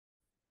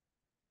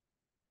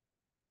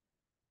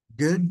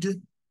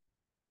Good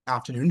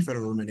afternoon, fellow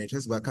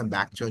ruminators. Welcome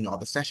back to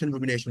another session,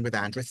 Rumination with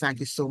Andrew. Thank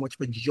you so much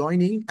for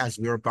joining as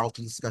we're about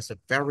to discuss a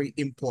very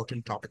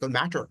important topical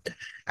matter.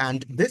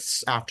 And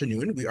this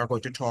afternoon, we are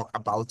going to talk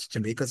about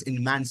Jamaica's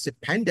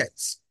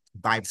emancipendence,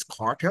 Vybz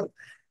Kartel,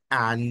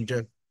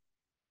 and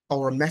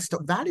our messed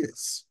up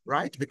values,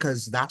 right?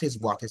 Because that is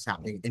what is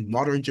happening in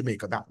modern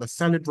Jamaica, that the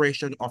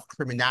celebration of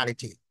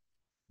criminality,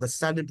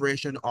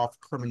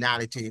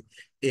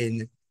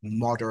 in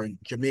modern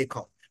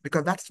Jamaica,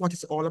 because that's what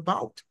it's all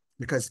about.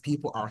 Because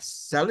people are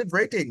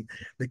celebrating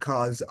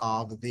because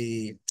of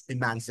the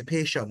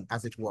emancipation,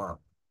 as it were,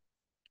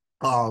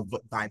 of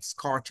Vybz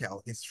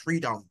Kartel, his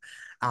freedom,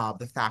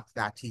 the fact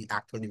that he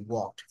actually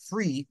walked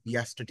free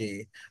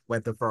yesterday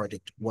when the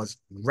verdict was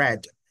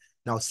read.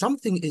 Now,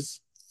 something is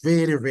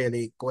really,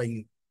 really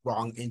going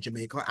wrong in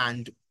Jamaica,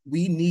 and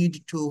we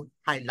need to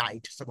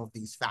highlight some of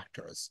these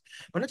factors.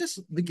 But let's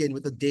just begin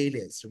with the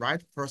dailies,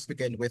 right? First,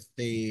 begin with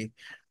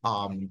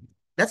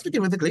let's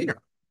begin with the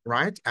Gleaner,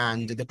 right?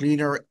 And the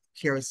Gleaner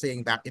here is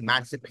saying that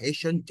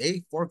Emancipation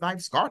Day for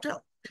Vybz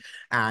Kartel.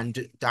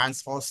 And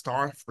dancehall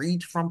star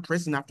freed from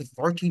prison after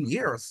 13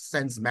 years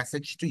sends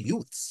message to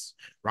youths,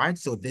 right?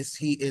 So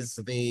he is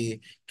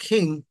the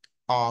king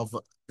of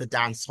the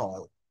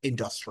dancehall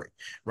industry,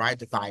 right?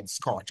 The Vybz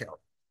Kartel.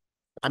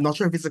 I'm not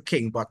sure if he's a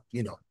king, but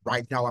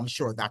right now I'm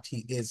sure that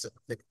he is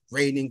the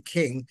reigning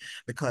king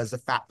because the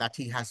fact that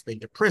he has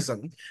been to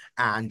prison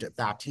and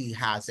that he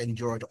has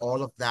endured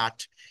all of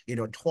that,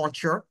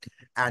 torture,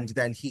 and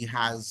then he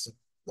has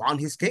won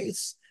his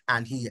case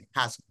and he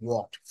has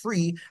walked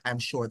free. I'm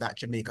sure that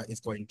Jamaica is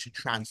going to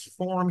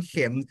transform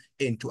him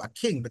into a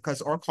king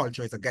because our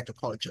culture is a ghetto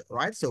culture,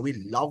 right? So we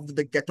love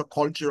the ghetto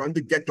culture and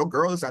the ghetto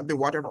girls and the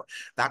whatever.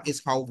 That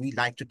is how we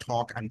like to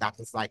talk, and that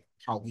is like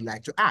how we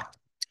like to act.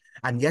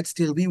 And yet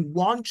still we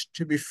want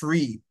to be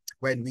free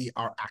when we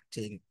are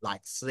acting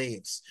like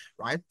slaves,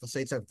 right? So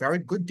it's a very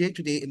good day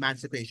today,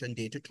 Emancipation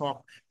Day, to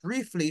talk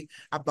briefly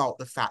about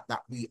the fact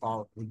that we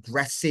are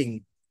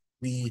regressing.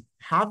 We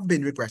have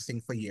been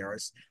regressing for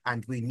years,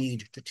 and we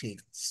need to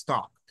take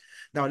stock.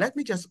 Now, let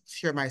me just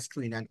share my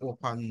screen and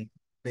open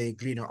the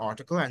Gleaner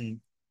article and,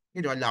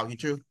 allow you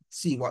to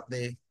see what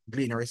the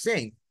Gleaner is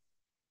saying.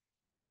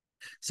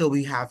 So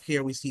we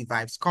see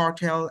Vybz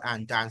Kartel,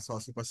 and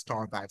dancehall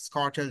superstar Vybz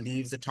Kartel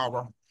leaves the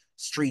Tower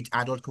Street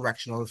Adult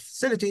Correctional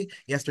Facility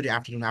yesterday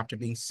afternoon after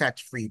being set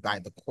free by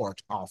the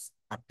Court of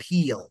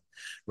Appeal,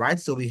 right?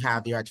 So we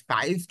have here at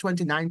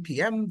 5:29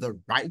 p.m. the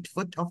right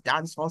foot of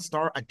dancehall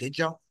star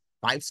Adidja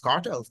Vybz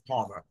Kartel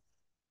Palmer,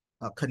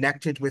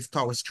 connected with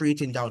Tower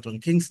Street in downtown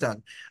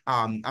Kingston.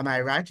 Am I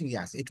right?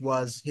 Yes, it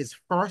was his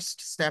first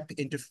step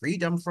into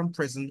freedom from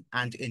prison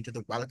and into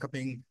the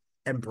welcoming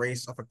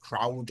embrace of a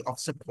crowd of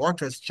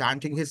supporters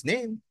chanting his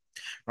name,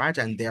 right?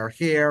 And they're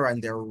here and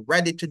they're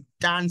ready to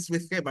dance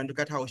with him. And look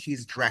at how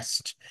she's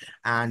dressed.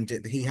 And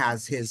he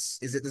has is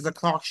it the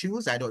Clark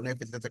shoes? I don't know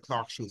if it's the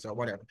Clark shoes or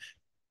whatever.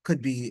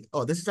 Could be,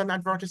 oh, this is an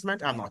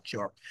advertisement? I'm not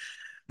sure.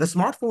 The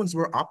smartphones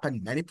were up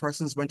and many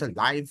persons went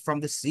alive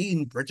from the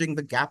scene, bridging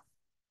the gap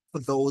for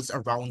those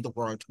around the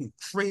world who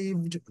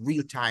craved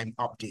real-time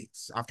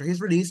updates. After his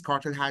release,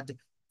 Kartel had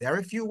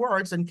very few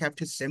words and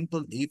kept it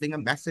simple, leaving a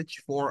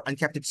message for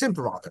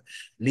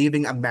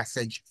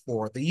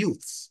the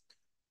youths.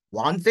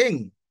 One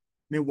thing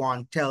me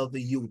want tell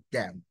the youth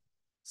them,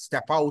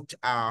 step out,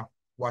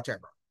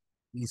 whatever.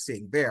 He's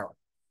saying there.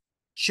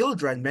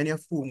 Children, many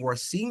of whom were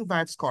seeing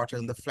Vybz Kartel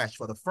in the flesh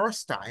for the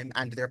first time,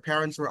 and their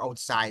parents were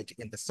outside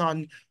in the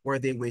sun, where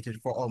they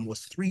waited for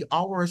almost 3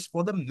 hours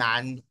for the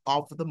man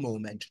of the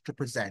moment to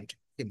present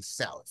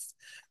himself,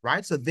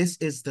 right? So this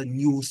is the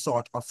new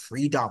sort of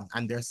freedom,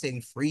 and they're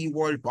saying free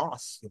world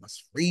boss. You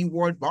must free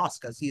world boss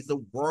because he's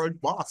the world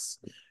boss,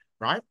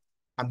 right?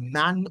 A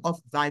man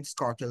of Vybz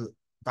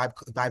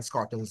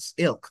Kartel's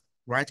ilk,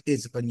 right,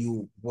 is the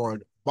new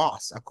world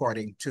boss,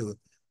 according to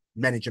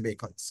many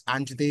Jamaicans,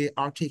 and they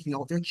are taking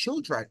out their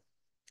children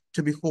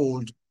to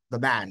behold the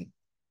man,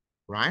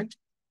 right?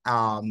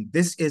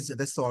 This is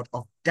the sort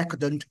of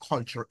decadent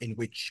culture in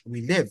which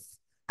we live,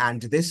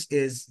 and this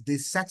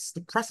sets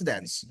the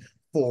precedence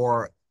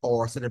for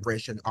our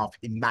celebration of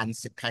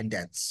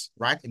Emancipendence,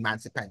 right?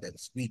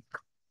 Emancipendence Week.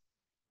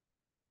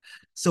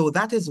 So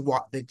that is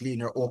what the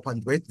Gleaner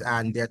opened with,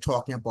 and they're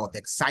talking about the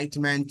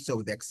excitement.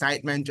 So the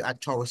excitement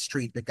at Tower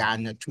Street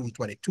began at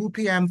 2:22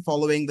 p.m.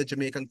 following the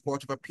Jamaican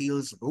Court of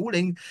Appeal's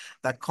ruling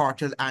that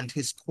Kartel and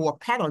his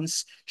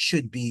co-appellants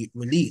should be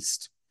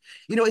released.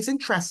 It's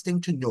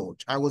interesting to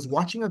note, I was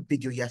watching a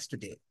video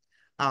yesterday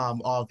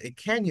of a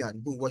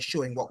Kenyan who was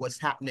showing what was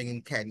happening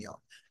in Kenya,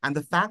 and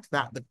the fact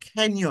that the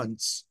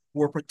Kenyans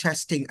were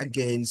protesting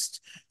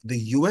against the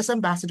U.S.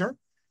 ambassador,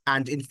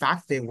 and in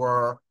fact, they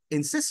were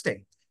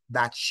insisting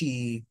that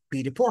she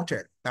be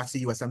deported. That's the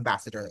U.S.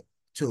 ambassador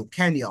to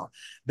Kenya,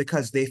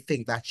 because they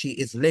think that she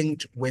is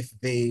linked with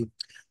the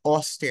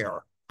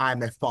austere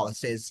IMF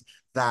policies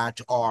that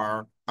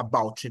are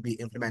about to be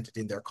implemented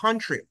in their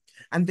country.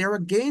 And they're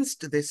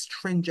against this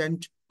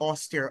stringent,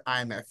 austere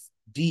IMF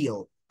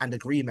deal and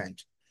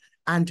agreement.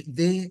 And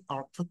they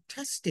are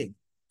protesting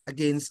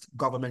against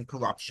government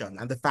corruption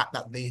and the fact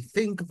that they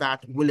think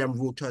that William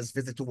Ruto's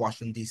visit to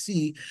Washington,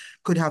 D.C.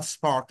 could have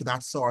sparked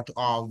that sort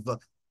of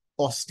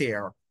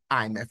austere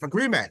IMF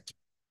agreement.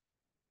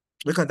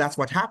 Because that's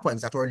what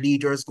happens, that our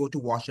leaders go to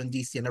Washington,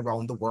 D.C. and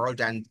around the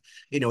world, and,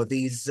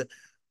 these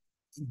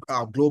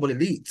global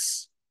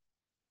elites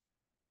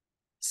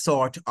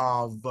sort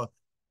of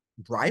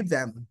bribe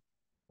them,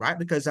 right?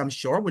 Because I'm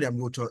sure William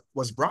Ruto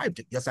was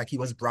bribed, just like he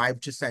was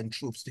bribed to send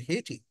troops to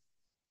Haiti.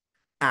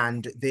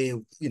 And they,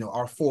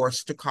 are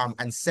forced to come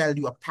and sell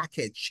you a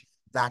package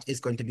that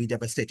is going to be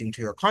devastating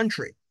to your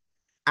country.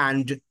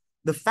 And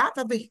the fact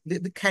that the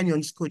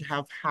Kenyans could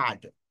have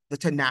had the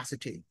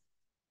tenacity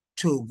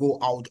to go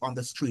out on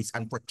the streets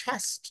and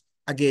protest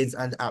against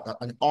an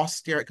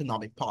austere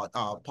economic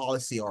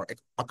policy or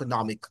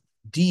economic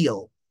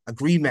deal,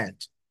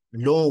 agreement,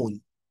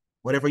 loan,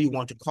 whatever you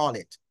want to call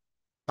it,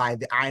 by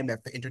the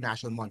IMF, the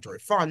International Monetary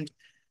Fund,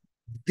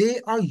 they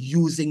are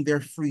using their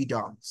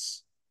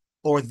freedoms,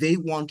 or they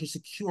want to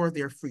secure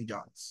their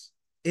freedoms.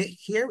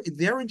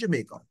 They're in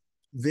Jamaica.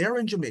 They're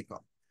in Jamaica.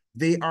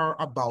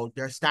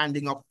 They're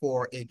standing up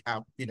for a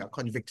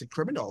convicted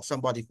criminal,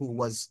 somebody who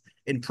was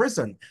in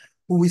prison,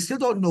 who we still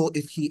don't know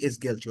if he is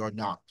guilty or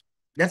not.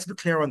 Let's be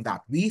clear on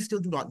that. We still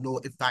do not know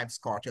if Vybz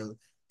Kartel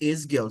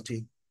is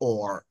guilty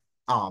or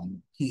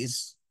he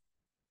is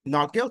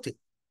not guilty,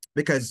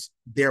 because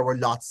there were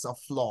lots of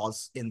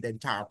flaws in the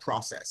entire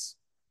process.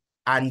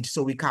 And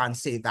so we can't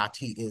say that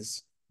he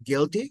is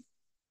guilty,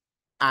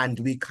 and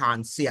we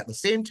can't say at the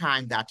same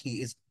time that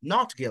he is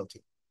not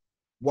guilty.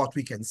 What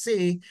we can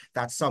say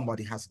that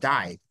somebody has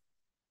died,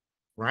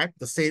 right?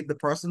 The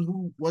person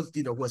who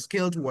was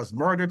killed, who was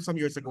murdered some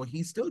years ago,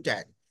 he's still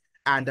dead.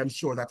 And I'm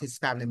sure that his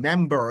family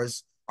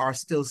members are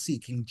still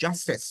seeking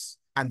justice,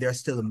 and they're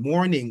still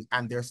mourning,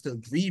 and they're still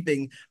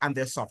grieving, and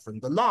they're suffering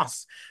the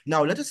loss.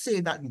 Now, let us say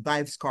that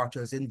Vybz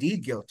Kartel is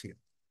indeed guilty.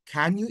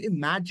 Can you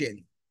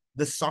imagine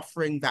the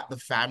suffering that the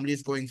family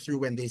is going through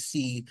when they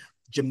see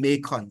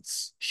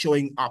Jamaicans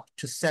showing up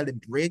to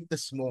celebrate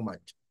this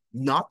moment,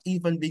 not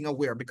even being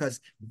aware, because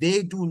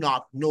they do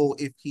not know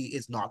if he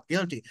is not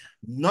guilty.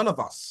 None of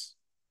us,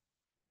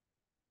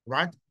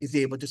 right, is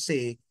able to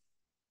say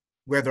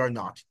whether or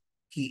not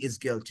he is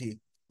guilty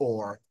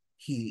or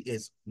he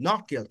is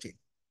not guilty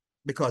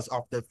because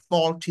of the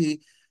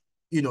faulty,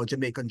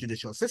 Jamaican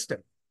judicial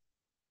system.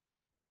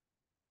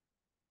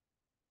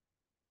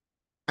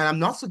 And I'm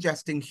not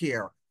suggesting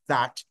here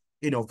that,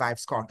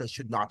 Vybz Kartel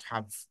should not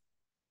have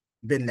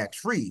been let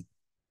free,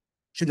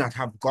 should not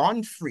have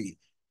gone free.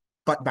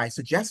 But my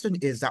suggestion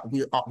is that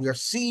we are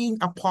seeing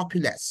a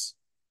populace,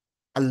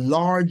 a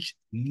large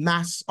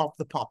mass of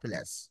the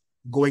populace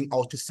going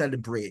out to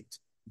celebrate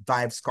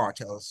Vybz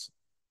Kartel's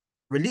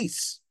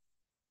release,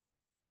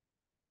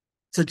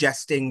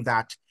 suggesting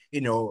that,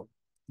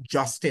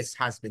 justice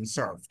has been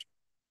served.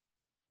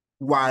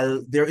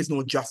 While there is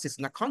no justice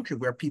in a country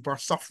where people are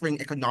suffering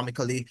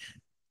economically,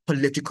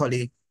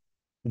 politically,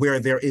 where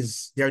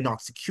they're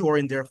not secure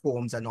in their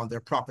homes and on their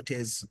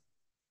properties,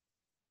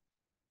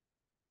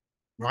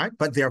 right?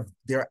 But they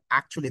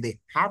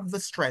have the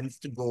strength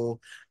to go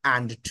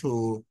and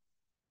to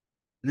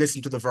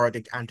listen to the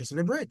verdict and to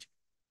celebrate.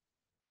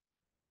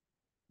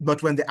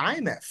 But when the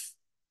IMF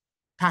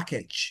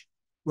package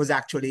was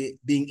actually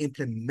being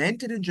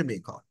implemented in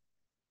Jamaica,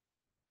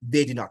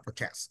 they did not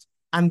protest.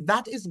 And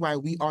that is why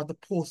we are the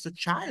poster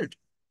child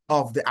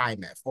of the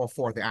IMF, or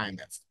for the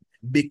IMF,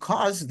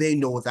 because they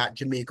know that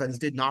Jamaicans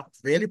did not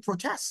really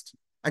protest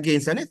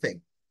against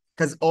anything,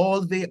 because all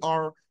they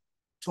are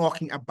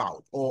talking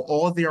about, or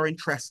all they are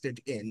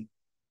interested in,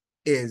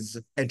 is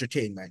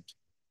entertainment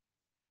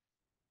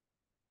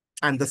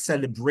and the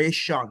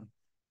celebration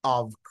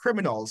of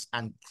criminals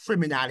and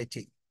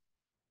criminality.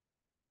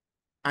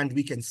 And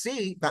we can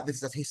see that this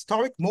is a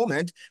historic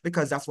moment,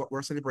 because that's what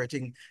we're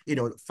celebrating.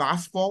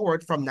 Fast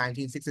forward from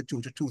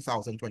 1962 to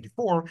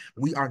 2024,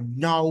 we are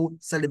now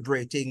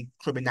celebrating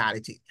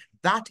criminality.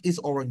 That is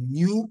our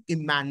new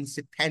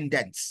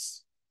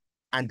emancipendence.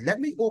 And let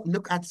me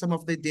look at some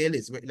of the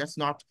dailies. Let's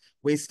not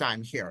waste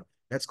time here.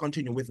 Let's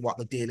continue with what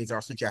the dailies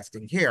are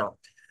suggesting here.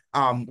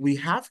 We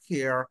have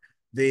here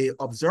the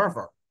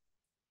Observer,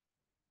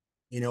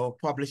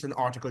 published an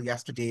article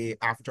yesterday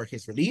after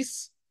his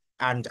release,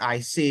 and I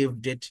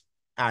saved it,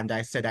 and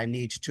I said I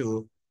need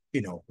to,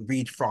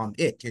 read from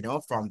it,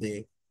 from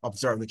the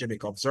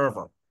Jamaica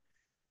Observer.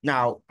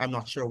 Now, I'm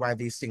not sure why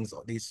these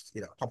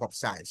pop-up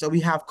signs. So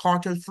we have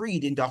Cartel Free,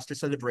 the industry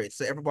celebrates.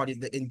 So everybody,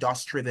 the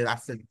industry,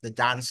 that's the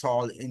dance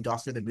hall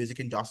industry, the music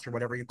industry,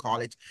 whatever you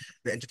call it,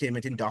 the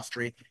entertainment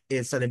industry,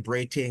 is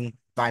celebrating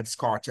Vybz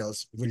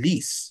Kartel's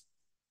release,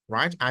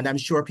 right? And I'm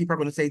sure people are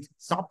going to say,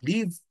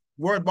 leave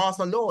World Boss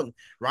alone,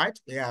 right?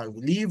 Yeah,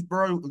 leave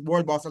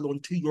World Boss alone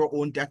to your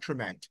own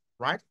detriment,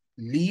 right?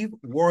 Leave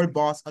World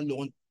Boss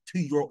alone to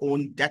your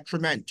own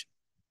detriment.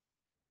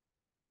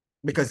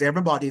 Because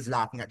everybody is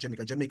laughing at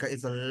Jamaica. Jamaica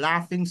is a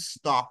laughing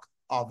stock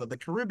of the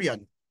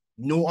Caribbean.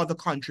 No other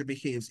country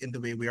behaves in the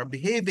way we are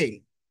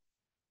behaving.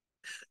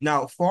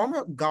 Now,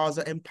 former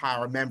Gaza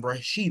Empire member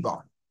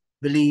Sheba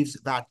believes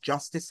that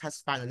justice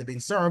has finally been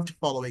served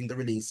following the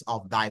release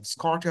of Vybz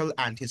Kartel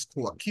and his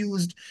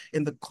co-accused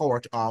in the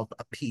Court of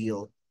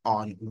Appeal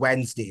on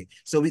Wednesday.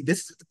 So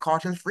this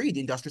Kartel free, the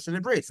industry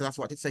celebrates. So that's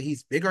what it says.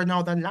 He's bigger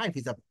now than life.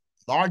 He's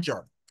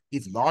larger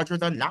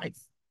than life.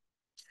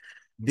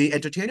 The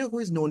entertainer, who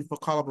is known for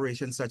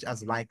collaborations such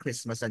as Like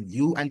Christmas and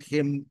You and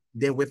Him,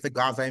 They're with the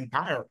Gaza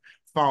Empire,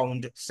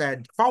 founder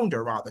said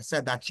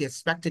that she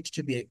expected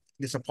to be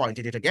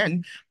disappointed it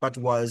again, but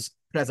was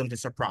pleasantly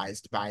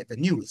surprised by the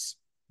news.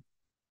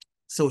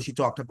 So she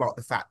talked about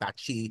the fact that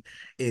she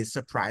is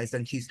surprised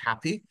and she's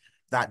happy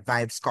that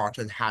Vybz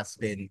Kartel has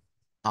been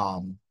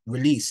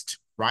released,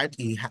 right?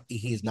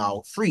 He's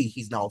now free.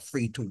 He's now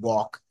free to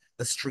walk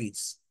the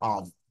streets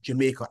of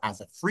Jamaica as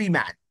a free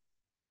man.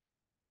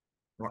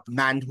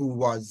 Man who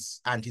was,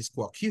 and his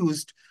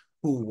co-accused,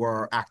 who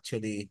were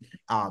actually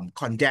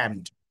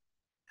condemned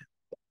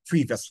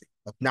previously.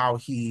 But now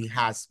he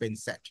has been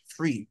set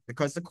free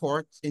because the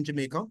courts in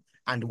Jamaica,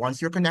 and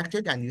once you're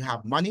connected and you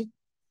have money,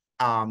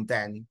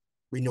 then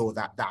we know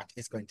that that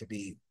is going to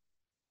be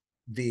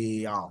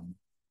the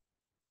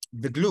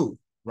glue,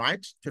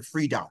 right, to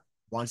freedom.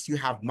 Once you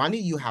have money,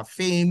 you have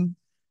fame,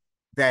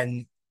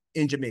 then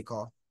in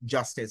Jamaica,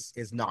 justice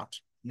is not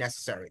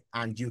necessary.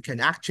 And you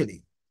can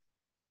actually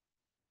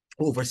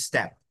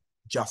overstep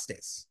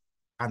justice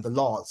and the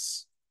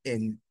laws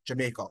in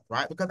Jamaica,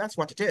 right? Because that's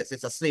what it is.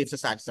 It's a slave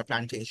society, it's a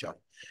plantation.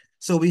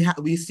 So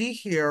we see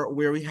here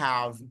where we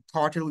have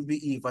Kartel will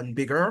be even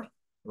bigger,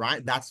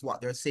 right? That's what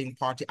they're saying,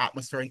 party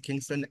atmosphere in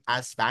Kingston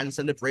as fans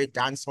celebrate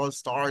dancehall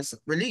stars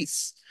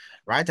release,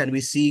 right? And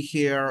we see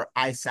here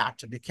Isaac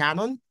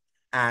Buchanan,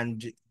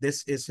 and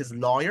this is his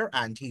lawyer,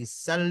 and he's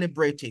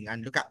celebrating.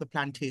 And look at the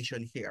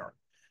plantation here,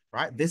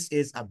 right? This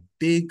is a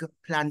big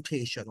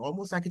plantation,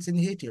 almost like it's in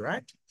Haiti,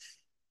 right?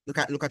 Look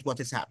at what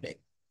is happening.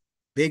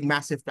 Big,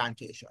 massive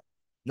plantation.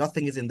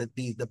 Nothing is in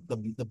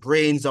the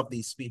brains of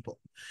these people.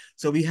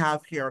 So we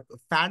have here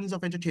fans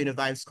of entertainer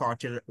Vybz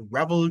Kartel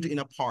reveled in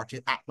a party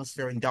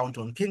atmosphere in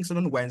downtown Kingston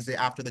on Wednesday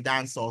after the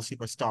dancehall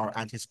superstar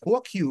and his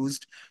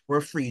co-accused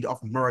were freed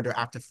of murder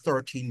after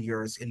 13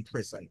 years in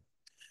prison.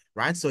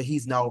 Right? So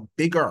he's now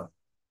bigger,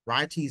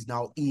 right? He's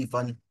now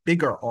even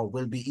bigger, or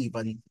will be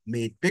even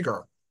made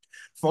bigger.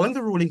 Following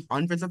the ruling,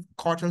 hundreds of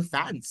Kartel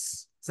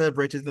fans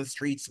celebrated in the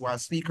streets while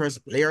speakers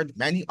blared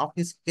many of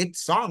his hit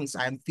songs.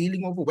 I am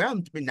feeling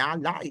overwhelmed, but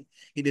not lie.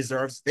 He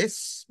deserves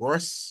this.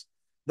 Worse,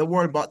 the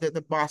world but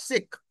the boss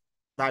sick.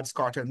 Vybz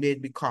Kartel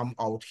made me come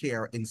out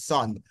here in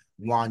sun,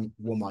 one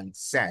woman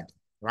said.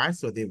 Right?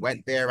 So they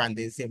went there and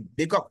they said,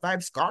 big up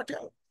Vybz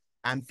Kartel.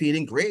 I'm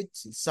feeling great.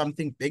 It's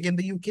something big in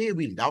the UK.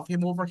 We love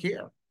him over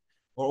here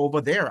or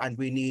over there, and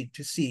we need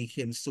to see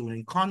him soon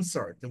in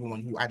concert, the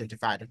woman who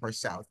identified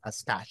herself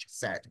as Tash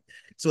said.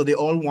 So they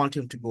all want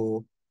him to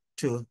go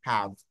to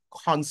have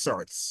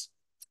concerts.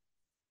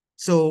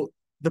 So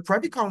the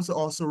Privy Council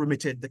also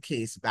remitted the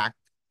case back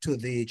to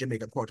the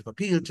Jamaica Court of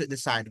Appeal to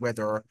decide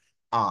whether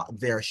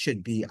there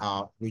should be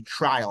a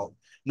retrial.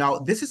 Now,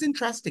 this is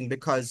interesting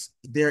because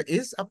there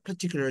is a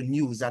particular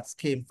news that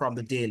came from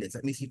the dailies.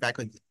 Let me see if I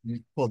could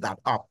pull that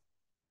up,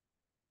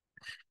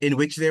 in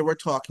which they were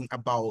talking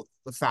about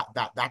the fact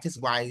that that is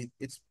why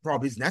it's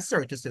probably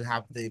necessary to still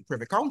have the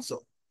Privy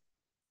Council,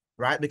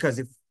 right? Because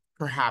if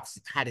perhaps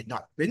had it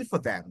not been for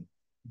them,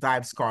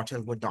 Vybz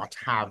Kartel would not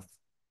have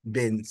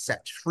been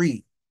set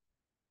free,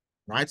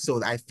 right?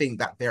 So I think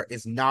that there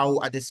is now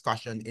a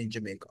discussion in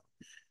Jamaica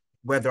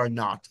whether or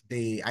not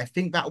I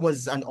think that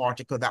was an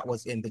article that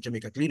was in the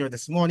Jamaica Gleaner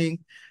this morning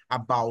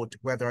about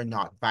whether or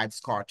not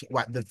Vybz Kartel,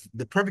 what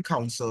the Privy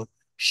Council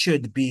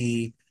should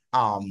be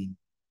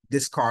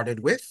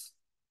discarded with,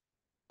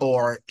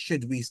 or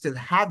should we still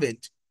have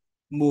it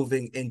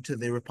moving into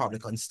the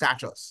Republican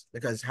status?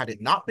 Because had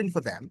it not been for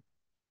them,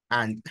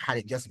 and had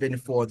it just been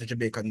for the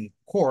Jamaican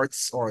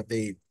courts or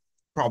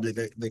probably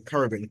the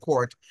Caribbean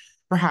court,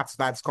 perhaps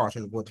Vybz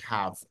Kartel would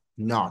have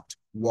not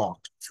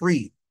walked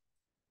free,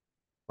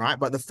 right?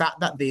 But the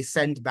fact that they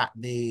sent back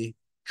the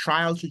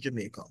trial to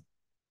Jamaica,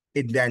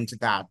 it meant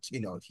that,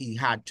 he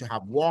had to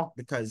have walked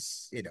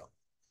because,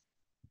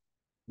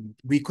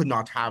 we could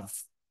not have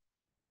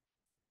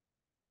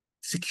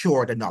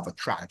secured another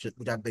trial. It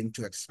would have been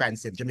too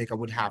expensive. Jamaica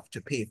would have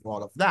to pay for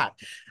all of that,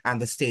 and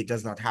the state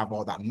does not have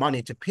all that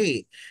money to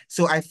pay.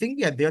 So I think,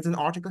 yeah, there's an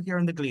article here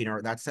in the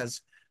Gleaner that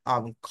says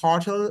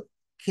Kartel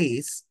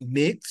case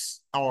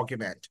makes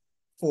argument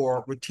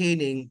for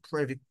retaining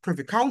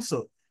Privy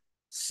Council,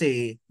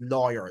 say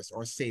lawyers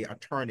or say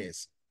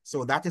attorneys.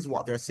 So that is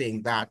what they're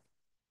saying, that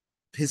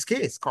his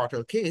case,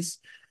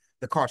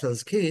 the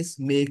Kartel's case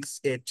makes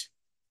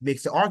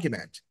the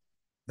argument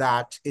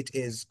that it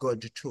is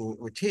good to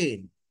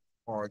retain,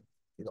 or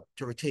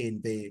to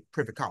retain the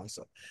Privy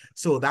Council.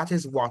 So that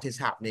is what is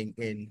happening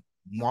in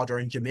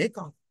modern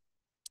Jamaica,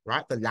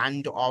 right? The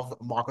land of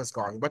Marcus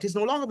Garvey, but it's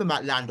no longer the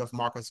land of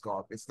Marcus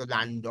Garvey. It's the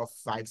land of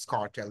Vybz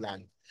Kartel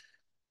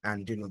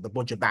and the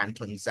Budger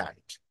Bantons and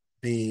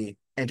the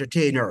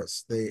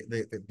entertainers.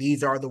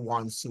 These are the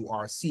ones who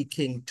are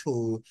seeking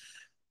to,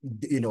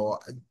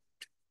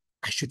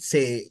 I should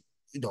say,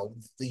 the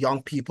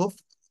young people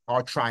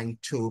are trying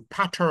to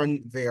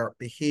pattern their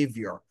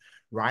behavior,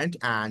 right?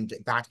 And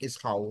that is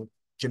how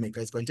Jamaica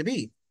is going to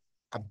be,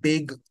 a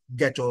big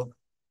ghetto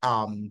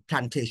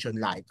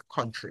plantation-like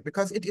country,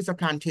 because it is a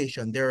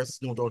plantation. There's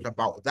no doubt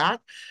about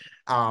that.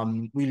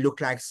 We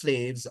look like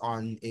slaves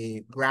on a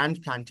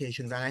grand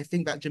plantations, and I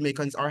think that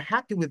Jamaicans are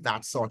happy with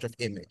that sort of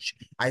image.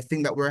 I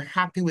think that we're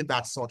happy with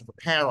that sort of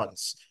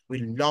appearance. We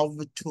love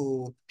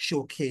to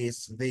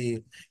showcase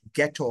the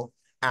ghetto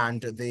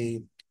and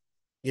the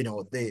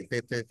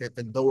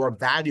the lower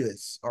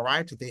values, all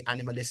right, the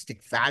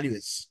animalistic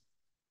values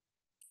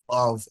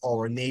of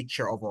our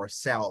nature, of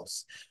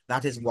ourselves.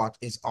 That is what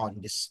is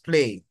on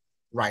display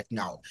right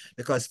now.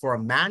 Because for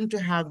a man to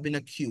have been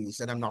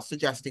accused, and I'm not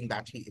suggesting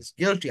that he is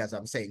guilty, as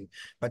I'm saying,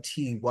 but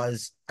he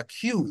was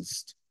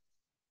accused,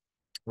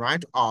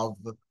 right, of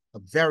a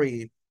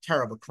very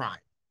terrible crime,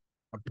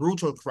 a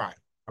brutal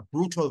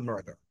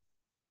murder.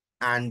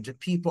 And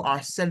people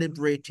are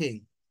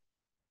celebrating.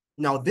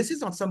 Now, this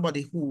is not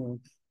somebody who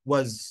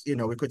was,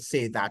 we could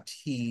say that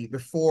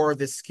before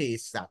this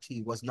case, that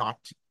he was not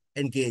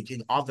engaged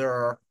in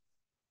other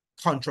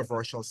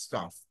controversial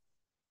stuff,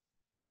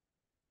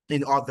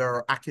 in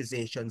other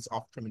accusations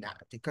of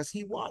criminality, because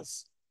he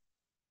was.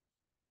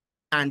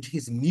 And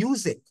his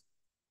music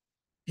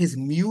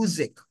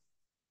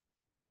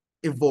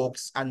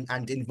evokes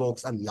and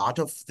invokes a lot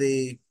of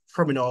the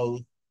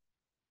criminal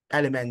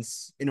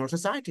elements in our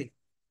society,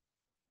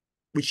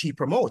 which he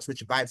promotes,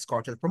 which Vybz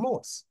Kartel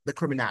promotes, the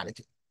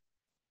criminality.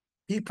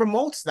 He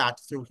promotes that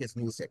through his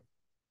music.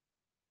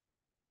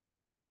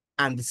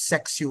 And the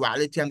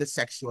sexuality and the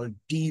sexual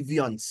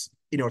deviance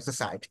in our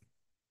society.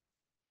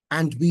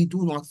 And we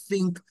do not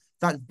think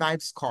that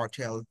Vybz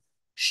Kartel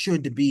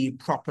should be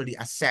properly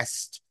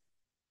assessed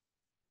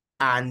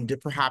and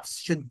perhaps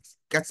should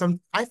get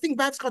some. I think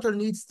Vybz Kartel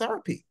needs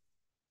therapy,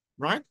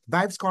 right?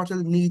 Vybz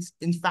Kartel needs,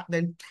 in fact, the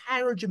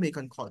entire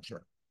Jamaican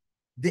culture.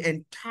 The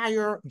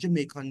entire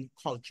Jamaican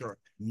culture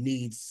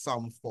needs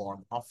some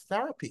form of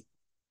therapy,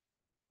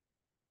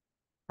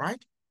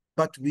 right?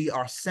 But we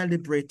are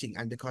celebrating,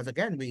 and because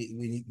again,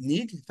 we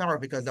need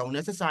therapy, because the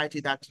only society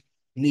that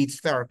needs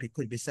therapy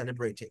could be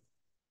celebrating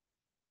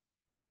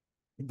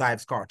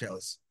Vybz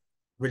Kartel's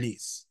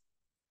release,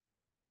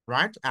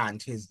 right? And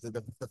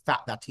the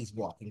fact that he's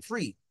walking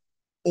free.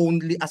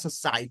 Only a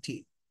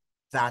society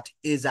that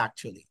is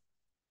actually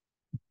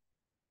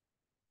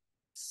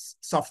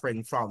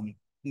suffering from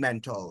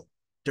mental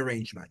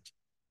derangement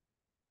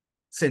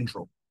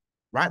syndrome,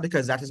 right?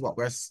 Because that is what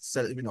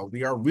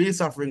we are really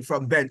suffering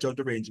from mental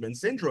derangement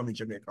syndrome in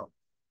Jamaica.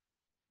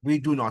 We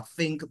do not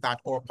think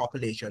that our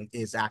population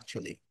is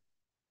actually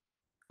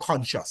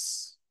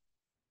conscious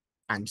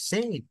and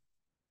sane,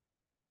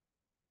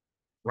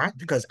 right?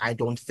 Because I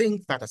don't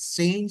think that a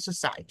sane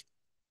society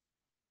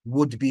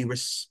would be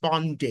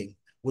responding,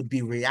 would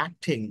be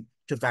reacting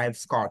to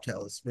Vybz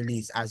Kartel's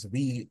release as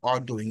we are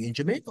doing in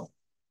Jamaica.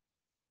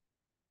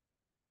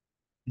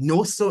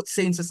 No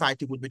sane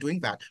society would be doing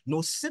that.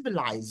 No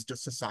civilized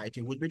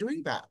society would be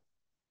doing that.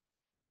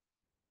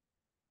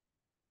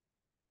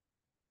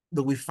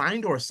 But we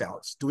find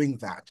ourselves doing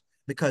that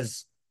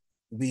because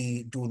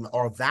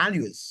our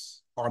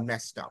values are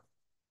messed up.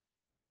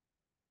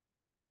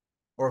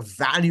 Our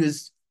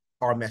values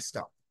are messed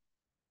up.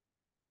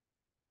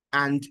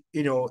 And,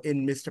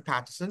 in Mr.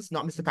 Patterson's,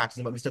 not Mr.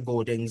 Patterson, but Mr.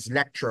 Golding's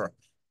lecture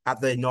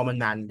at the Norman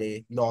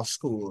Manley Law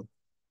School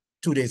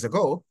 2 days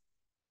ago,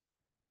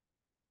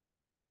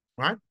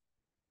 right?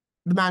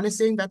 The man is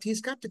saying that he's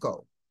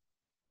skeptical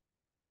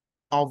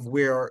of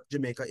where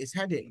Jamaica is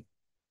heading.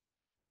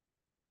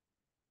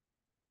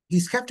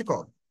 He's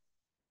skeptical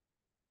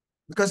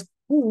because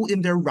who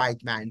in their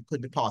right mind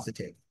could be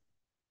positive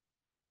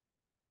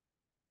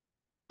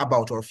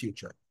about our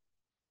future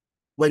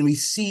when we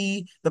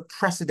see the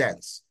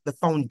precedents, the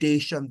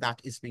foundation that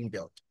is being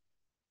built?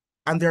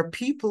 And there are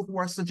people who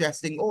are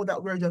suggesting, oh,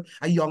 that we're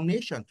a young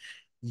nation.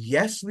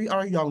 Yes, we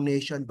are a young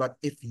nation, but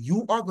if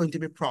you are going to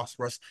be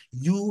prosperous,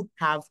 you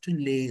have to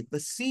lay the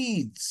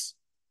seeds.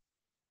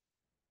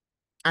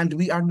 And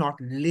we are not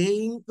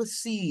laying the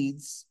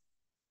seeds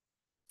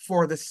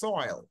for the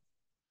soil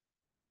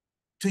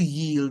to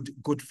yield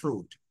good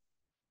fruit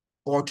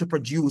or to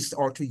produce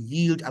or to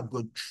yield a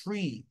good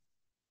tree.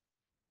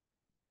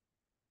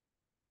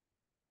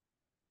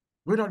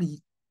 We're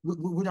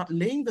not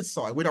laying the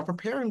soil. We're not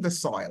preparing the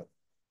soil.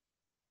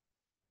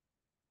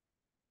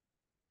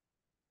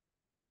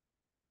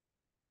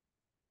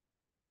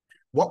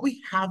 What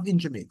we have in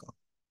Jamaica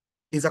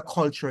is a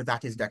culture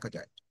that is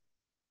decadent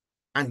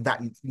and that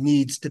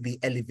needs to be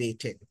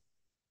elevated.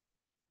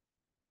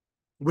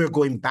 We're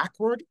going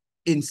backward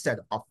instead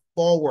of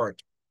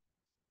forward.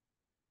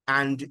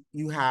 And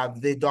you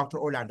have the Dr.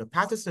 Orlando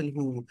Patterson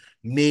who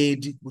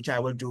made, which I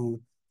will do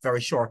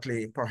very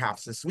shortly,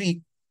 perhaps this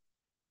week,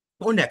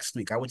 or next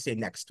week, I would say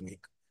next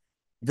week,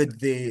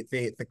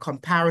 the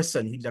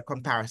comparison, the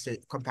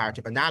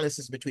comparative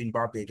analysis between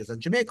Barbados and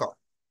Jamaica.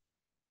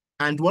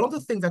 And one of the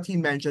things that he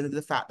mentioned is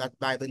the fact that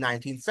by the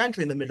 19th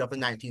century, in the middle of the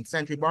 19th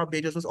century,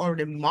 Barbados was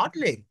already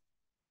modeling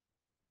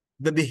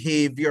the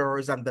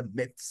behaviors and the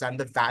myths and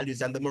the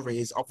values and the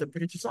mores of the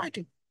British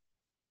society,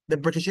 the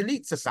British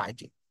elite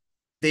society.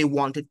 They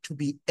wanted to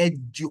be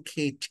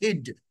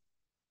educated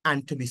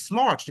and to be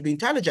smart, to be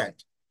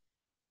intelligent.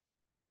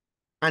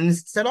 And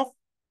instead of,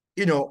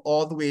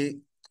 all the way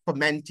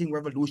fomenting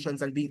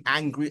revolutions and being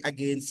angry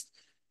against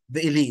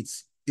the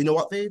elites, you know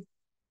what the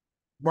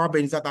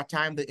Barbarians at that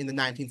time in the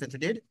 19th century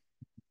did?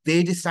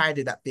 They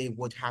decided that they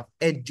would have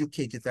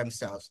educated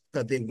themselves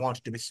because they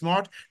wanted to be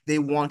smart. They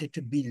wanted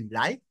to be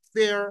like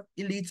their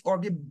elites or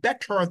be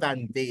better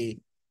than they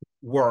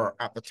were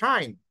at the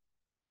time.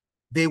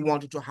 They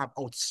wanted to have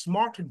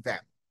outsmarted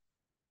them.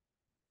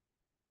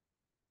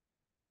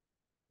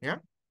 Yeah,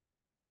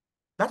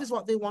 that is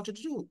what they wanted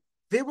to do.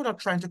 They were not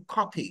trying to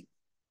copy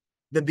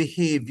the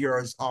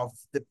behaviors of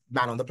the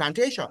man on the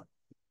plantation,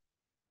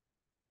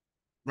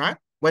 right?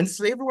 When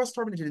slavery was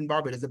terminated in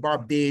Barbados, the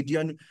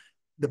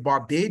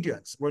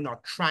Barbadians were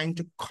not trying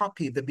to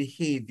copy the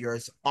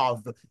behaviors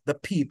of the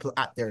people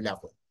at their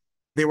level.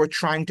 They were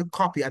trying to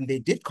copy, and they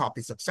did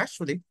copy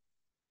successfully,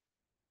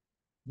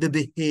 the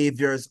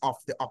behaviors of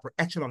the upper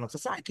echelon of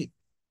society,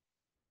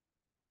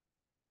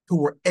 who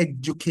were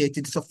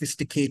educated,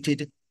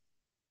 sophisticated,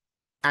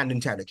 and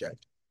intelligent.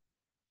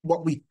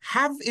 What we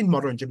have in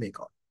modern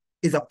Jamaica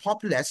is a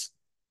populace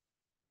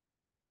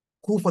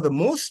who, for the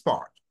most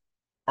part,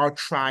 are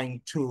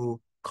trying to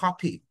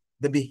copy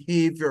the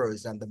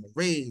behaviors and the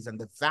mores and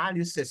the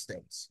value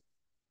systems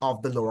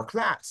of the lower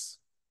class,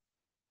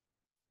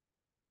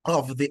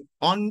 of the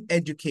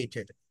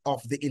uneducated,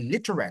 of the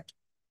illiterate,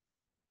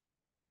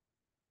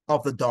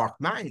 of the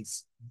dark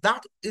minds.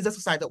 That is a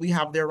society that we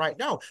have there right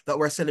now, that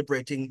we're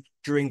celebrating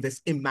during this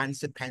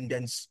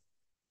Emancipendence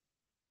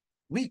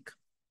week.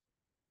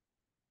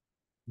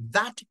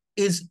 That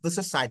is the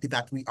society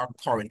that we are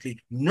currently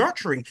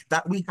nurturing,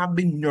 that we have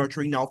been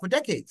nurturing now for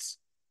decades.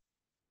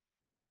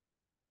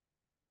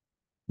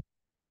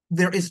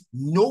 There is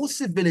no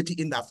civility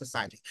in that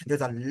society.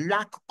 There's a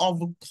lack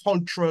of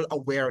cultural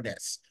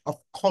awareness, of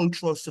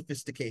cultural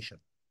sophistication.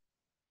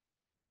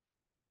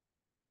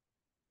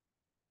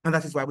 And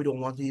that is why we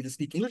don't want to even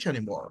speak English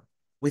anymore.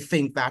 We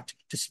think that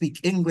to speak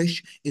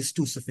English is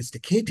too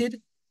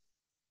sophisticated,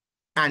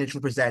 and it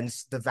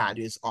represents the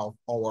values of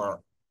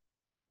our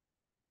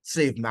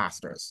slave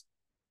masters.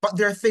 But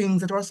there are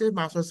things that our slave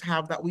masters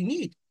have that we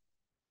need.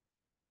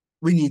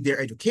 We need their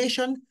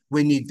education,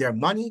 we need their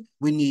money,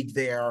 we need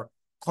their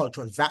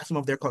some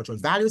of their cultural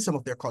values, some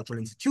of their cultural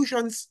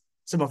institutions,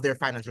 some of their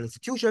financial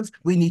institutions.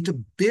 We need to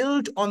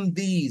build on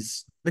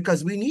these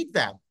because we need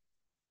them.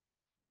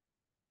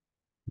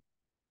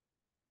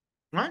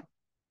 Right?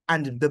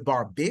 And the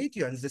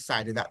Barbadians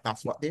decided that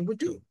that's what they would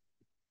do.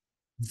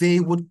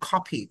 They would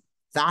copy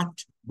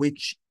that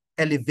which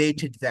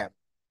elevated them,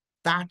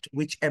 that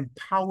which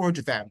empowered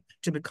them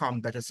to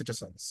become better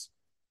citizens.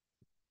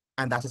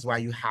 And that is why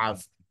you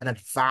have an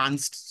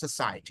advanced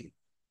society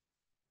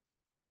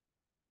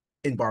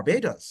in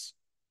Barbados,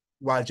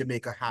 while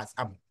Jamaica has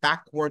a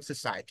backward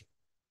society.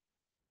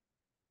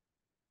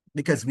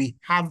 Because we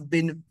have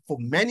been, for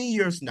many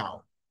years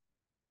now,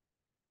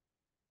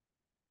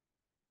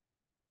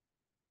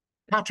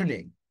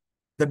 patterning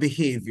the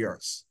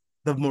behaviors,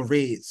 the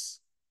mores,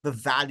 the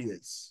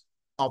values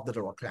of the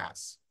lower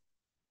class.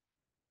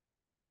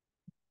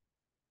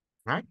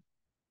 Right?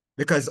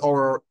 Because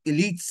our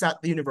elites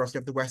at the University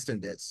of the West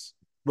Indies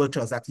will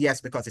tell us that,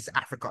 yes, because it's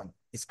African.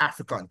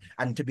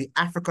 And to be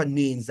African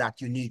means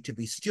that you need to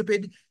be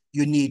stupid,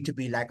 you need to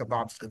be like a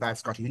Vybz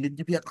Kartel, you need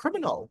to be a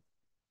criminal.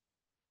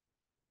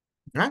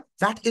 Right?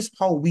 That is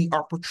how we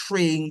are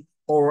portraying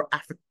our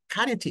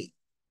Africanity,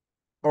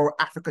 or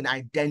African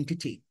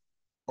identity,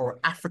 or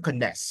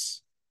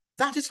Africanness.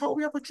 That is how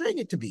we are portraying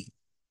it to be.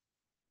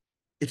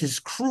 It is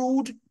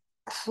crude,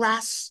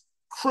 crass,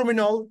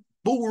 criminal,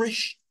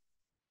 boorish,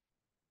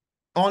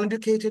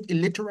 uneducated,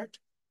 illiterate.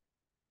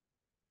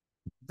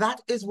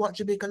 That is what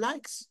Jamaica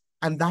likes.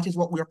 And that is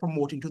what we are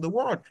promoting to the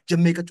world.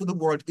 Jamaica to the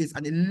world is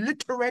an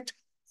illiterate,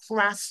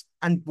 crass,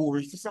 and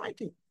boorish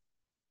society.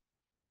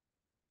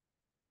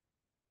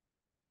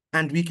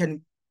 And we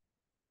can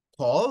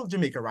call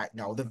Jamaica right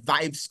now the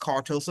Vybz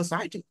Kartel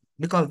society,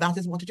 because that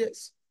is what it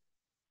is.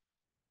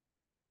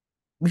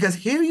 Because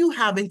here you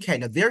have in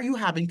Kenya, there you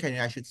have in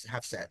Kenya, I should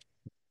have said,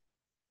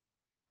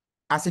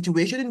 a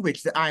situation in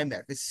which the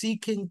IMF is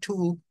seeking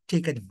to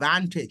take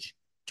advantage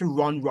to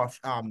run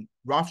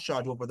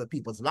roughshod over the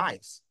people's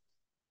lives.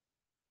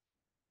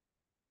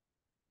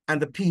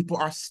 And the people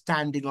are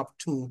standing up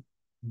to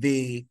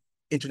the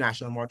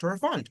International Monetary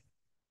Fund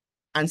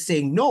and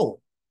saying,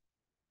 no,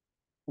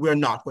 we're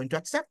not going to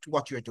accept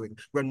what you're doing.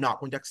 We're not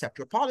going to accept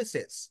your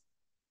policies.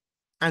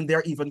 And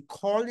they're even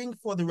calling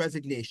for the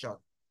resignation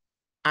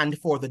and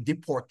for the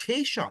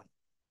deportation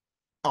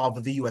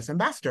of the US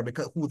ambassador,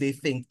 because who they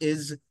think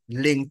is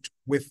linked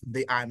with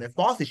the IMF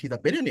boss. She's a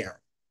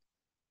billionaire.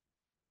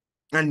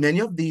 And many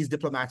of these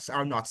diplomats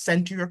are not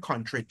sent to your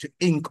country to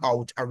ink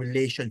out a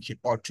relationship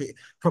or to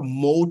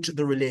promote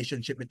the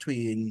relationship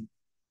between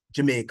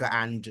Jamaica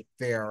and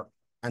the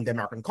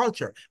American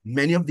culture.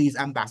 Many of these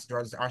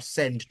ambassadors are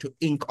sent to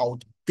ink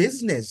out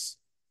business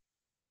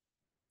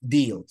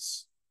deals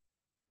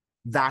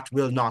that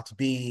will not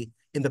be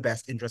in the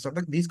best interest of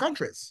these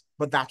countries,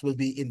 but that will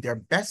be in their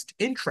best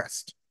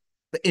interest,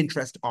 the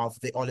interest of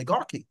the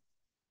oligarchy.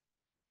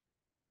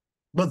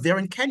 But they're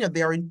in Kenya,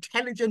 they are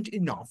intelligent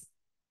enough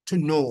to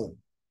know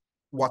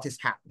what is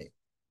happening.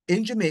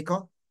 In Jamaica,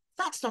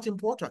 that's not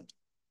important.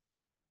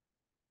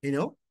 You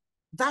know,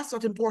 that's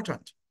not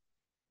important.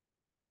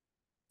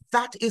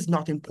 That is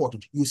not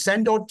important. You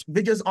send out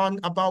videos on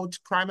about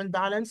crime and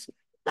violence,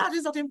 that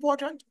is not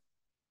important.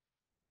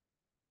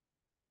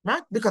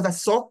 Right? Because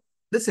that's so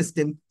the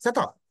system set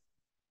up.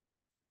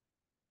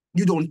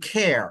 You don't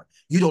care.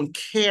 You don't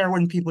care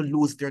when people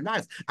lose their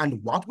lives.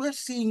 And what we're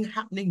seeing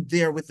happening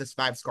there with this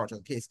Vybz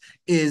Kartel case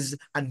is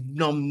a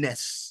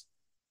numbness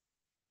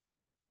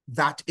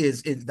that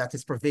is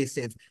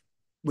pervasive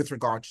with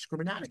regard to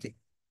criminality.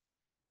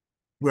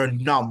 We're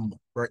numb,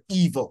 we're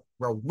evil,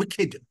 we're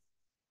wicked.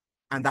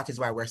 And that is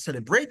why we're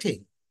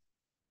celebrating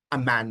a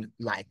man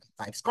like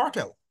Vybz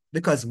Kartel,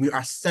 because we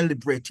are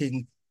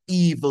celebrating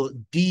evil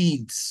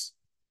deeds.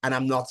 And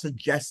I'm not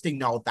suggesting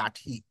now that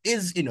he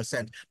is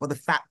innocent, but the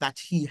fact that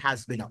he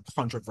has been a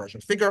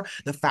controversial figure,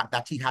 the fact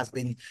that he has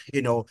been,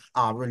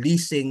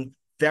 releasing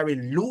very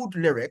lewd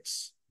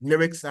lyrics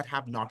that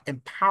have not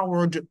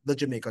empowered the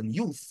Jamaican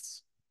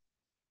youths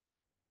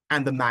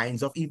and the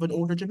minds of even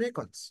older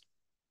Jamaicans,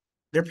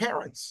 their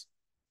parents.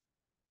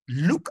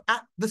 Look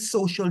at the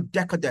social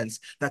decadence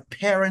that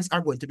parents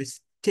are going to be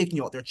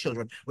taking out their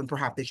children when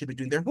perhaps they should be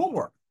doing their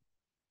homework.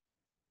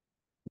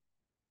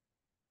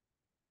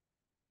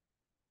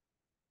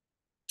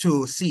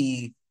 To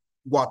see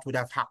what would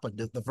have happened,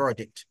 the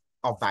verdict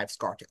of Vybz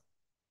Kartel.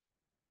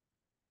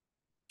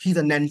 He's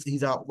a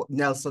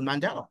Nelson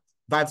Mandela.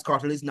 Vybz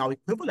Kartel is now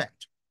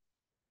equivalent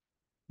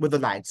with the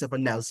likes of a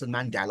Nelson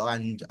Mandela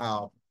and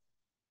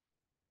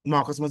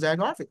Marcus Mosiah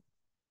Garfield.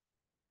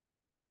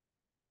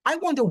 I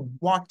wonder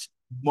what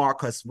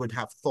Marcus would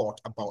have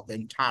thought about the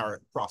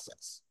entire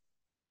process.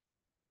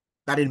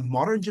 That in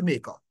modern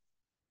Jamaica,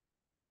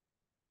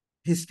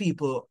 his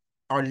people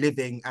are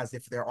living as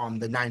if they're on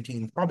the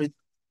 19th, probably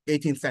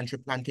 18th century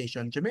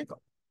plantation Jamaica.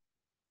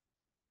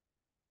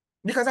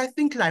 Because I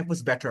think life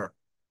was better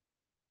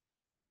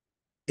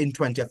in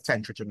 20th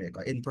century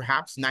Jamaica, in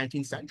perhaps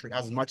 19th century,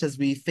 as much as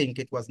we think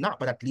it was not,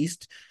 but at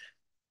least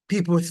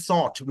people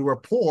thought we were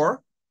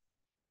poor,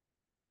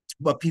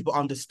 but people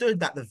understood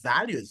that the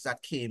values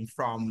that came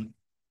from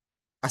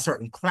a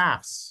certain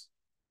class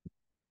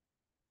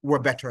were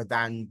better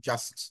than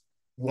just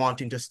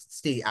wanting to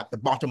stay at the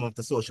bottom of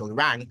the social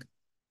rank,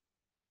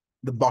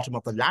 the bottom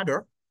of the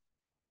ladder,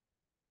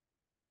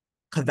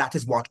 because that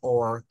is what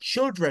our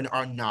children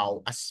are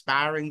now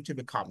aspiring to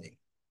becoming.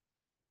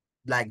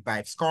 Like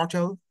Vybz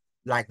Kartel,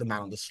 like the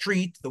man on the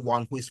street, the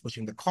one who is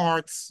pushing the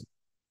carts,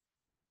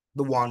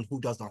 the one who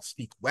does not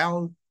speak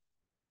well.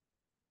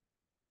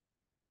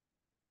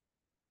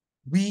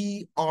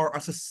 We are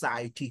a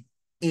society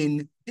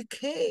in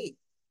decay.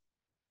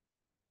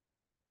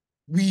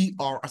 We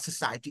are a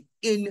society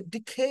in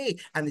decay,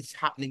 and it's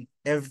happening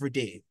every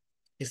day.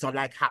 It's not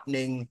like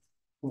happening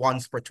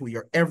once per 2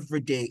 years. Every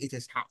day it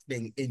is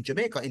happening in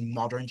Jamaica, in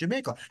modern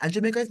Jamaica. And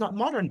Jamaica is not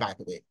modern, by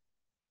the way.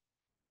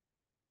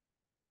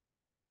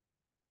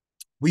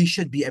 We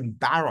should be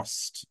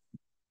embarrassed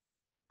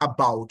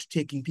about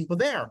taking people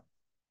there.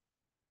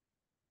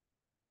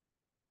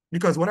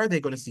 Because what are they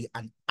going to see?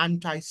 An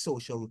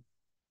anti-social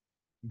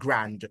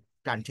grand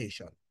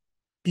plantation.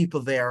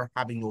 People there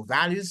having no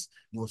values,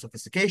 no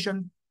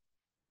sophistication,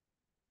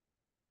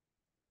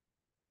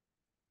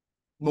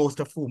 most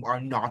of whom are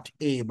not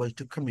able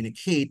to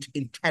communicate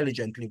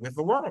intelligently with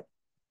the world.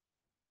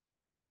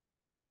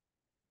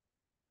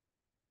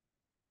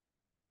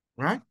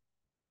 Right?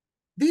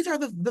 These are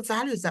the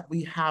values that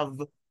we have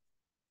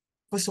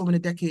for so many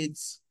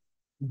decades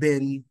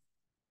been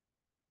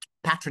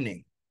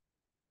patterning,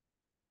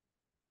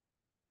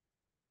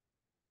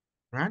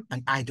 right?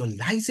 And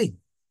idolizing.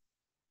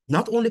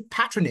 Not only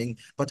patterning,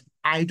 but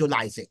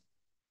idolizing.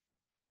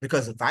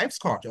 Because Vybz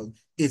Kartel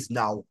is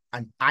now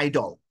an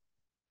idol.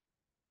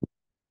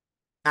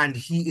 And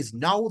he is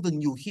now the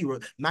new hero.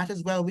 Might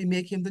as well we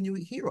make him the new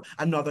hero,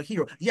 another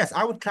hero. Yes,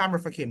 I would clamor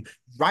for him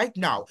right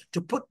now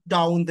to put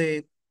down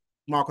the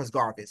Marcus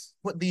Garvey's,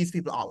 put these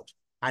people out,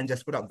 and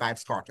just put up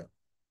Vybz Kartel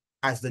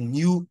as the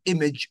new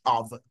image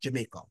of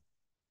Jamaica.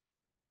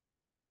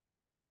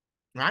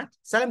 Right?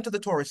 Sell him to the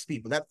tourist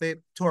people. Let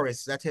the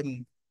tourists, let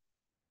him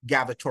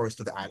gather tourists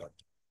to the island.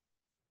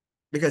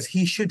 Because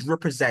he should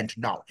represent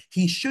now.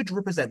 He should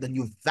represent the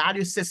new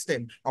value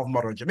system of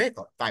modern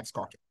Jamaica, Vybz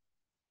Kartel.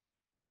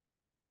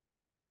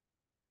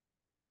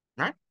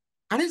 Right?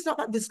 And it's not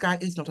that this guy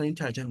is not an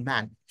intelligent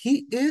man.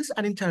 He is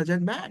an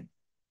intelligent man.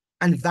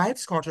 And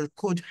Vybz Kartel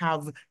could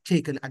have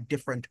taken a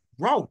different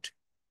route,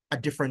 a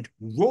different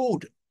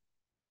road,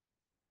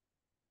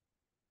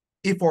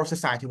 if our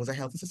society was a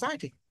healthy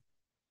society.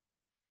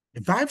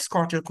 Vybz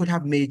Kartel could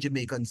have made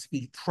Jamaicans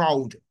feel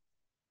proud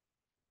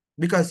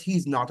because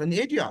he's not an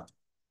idiot.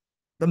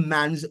 The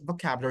man's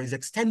vocabulary is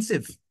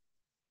extensive.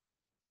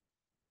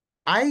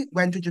 I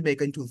went to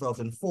Jamaica in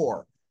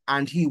 2004,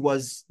 and he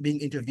was being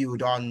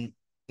interviewed on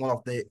one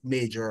of the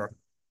major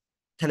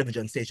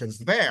television stations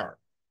there.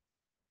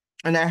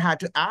 And I had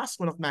to ask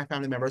one of my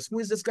family members, who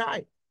is this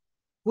guy?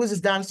 Who is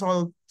this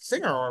dancehall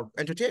singer or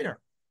entertainer?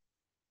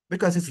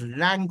 Because his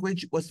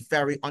language was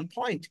very on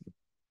point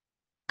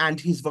and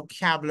his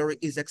vocabulary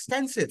is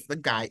extensive. The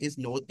guy is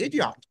no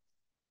idiot.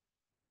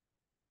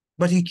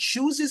 But he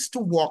chooses to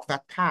walk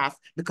that path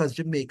because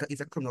Jamaica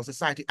is a criminal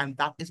society, and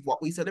that is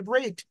what we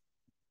celebrate.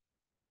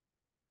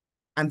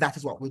 And that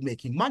is what will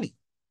make him money.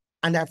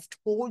 And I've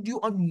told you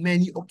on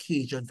many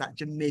occasions that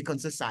Jamaican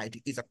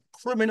society is a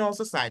criminal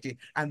society,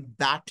 and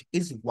that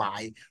is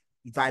why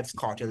Vybz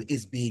Kartel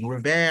is being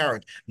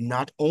revered,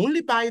 not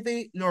only by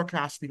the lower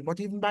class people, but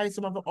even by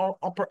some of the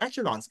upper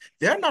echelons.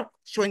 They're not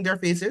showing their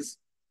faces,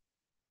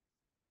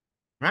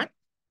 right?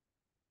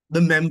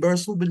 The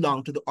members who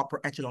belong to the upper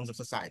echelons of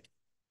society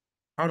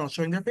are not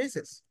showing their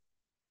faces.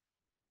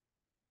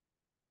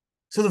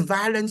 So the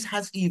violence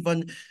has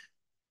even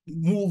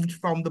moved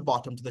from the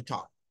bottom to the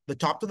top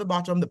to the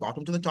bottom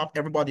to the top.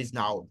 Everybody's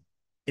now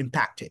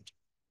impacted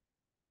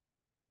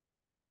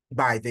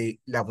by the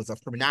levels of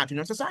criminality in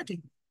our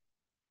society.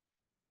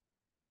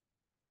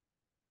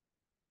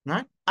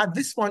 Right? At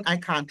this point, I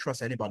can't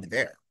trust anybody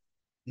there.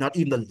 Not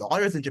even the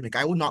lawyers in Jamaica.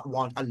 I would not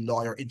want a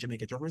lawyer in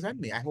Jamaica to represent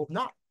me. I hope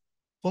not.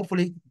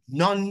 Hopefully,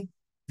 none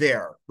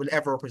there will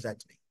ever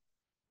represent me.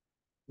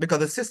 Because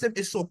the system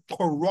is so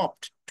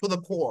corrupt to the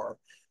core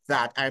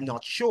that I'm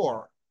not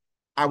sure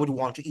I would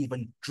want to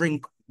even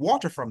drink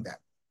water from them.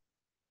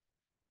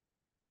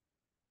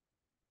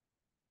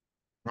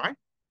 Right?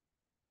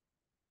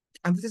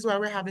 And this is why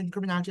we're having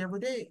criminality every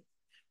day.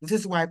 This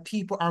is why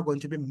people are going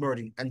to be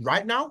murdering. And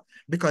right now,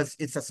 because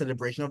it's a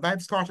celebration of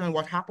Vybz Kartel and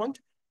what happened,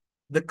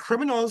 the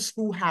criminals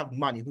who have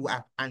money, who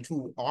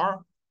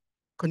are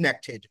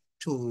connected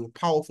to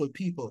powerful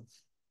people,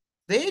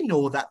 they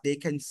know that they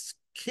can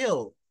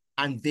kill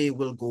and they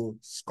will go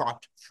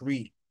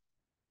scot-free.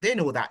 They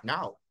know that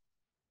now.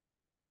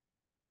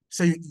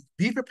 So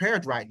be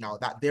prepared right now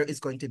that there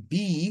is going to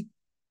be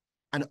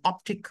an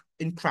uptick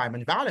in crime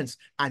and violence.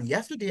 And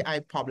yesterday I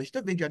published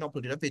a video and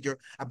uploaded a video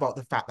about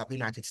the fact that the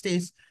United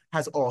States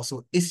has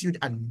also issued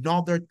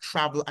another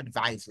travel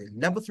advisory,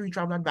 level 3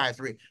 travel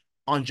advisory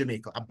on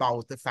Jamaica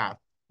about the fact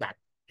that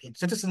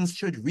citizens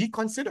should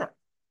reconsider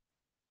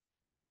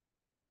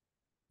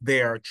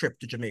their trip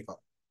to Jamaica.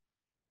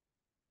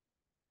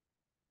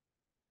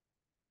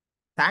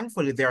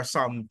 Thankfully, there are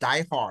some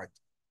diehard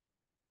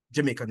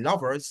Jamaican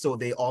lovers, so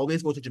they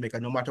always go to Jamaica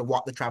no matter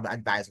what the travel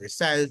advisory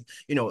says.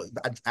 You know,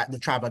 the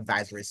travel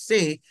advisories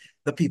say,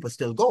 the people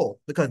still go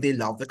because they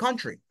love the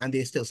country and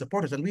they still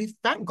support us, and we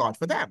thank God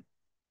for them.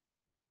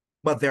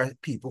 But there are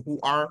people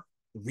who are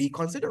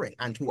reconsidering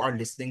and who are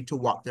listening to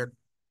what their,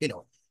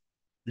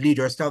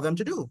 leaders tell them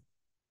to do.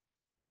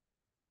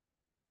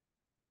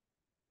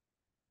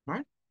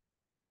 Right?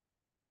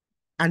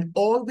 And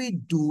all we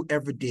do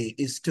every day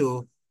is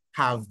to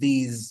have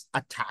these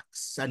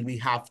attacks, and we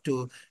have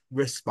to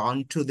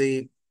respond to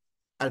the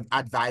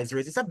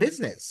advisories. It's a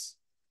business.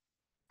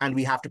 And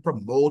we have to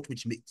promote,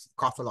 which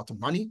costs a lot of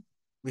money.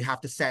 We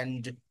have to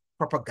send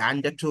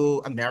propaganda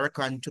to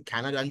America and to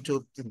Canada and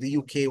to the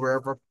UK,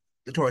 wherever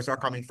the tourists are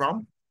coming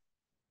from,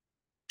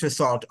 to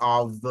sort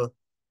of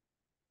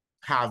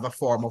have a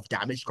form of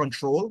damage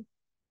control.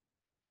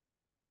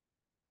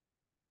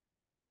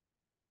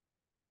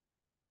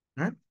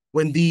 Right?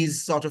 When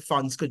these sort of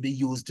funds could be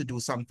used to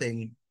do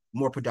something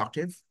more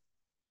productive.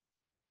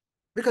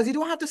 Because you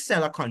don't have to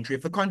sell a country.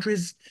 If the country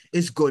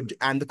is good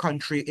and the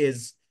country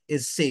is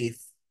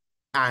safe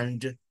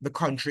and the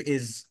country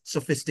is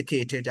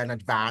sophisticated and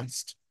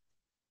advanced,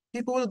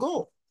 people will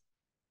go.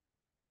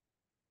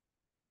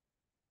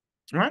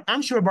 Right?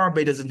 I'm sure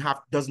Barbados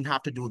doesn't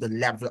have to do the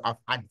level of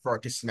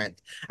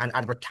advertisement and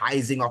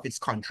advertising of its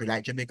country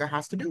like Jamaica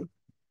has to do.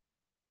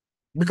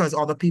 Because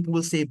other people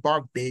will say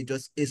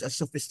Barbados is a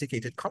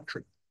sophisticated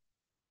country.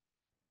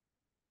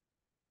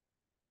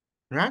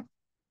 Right?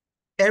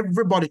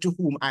 Everybody to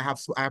whom I have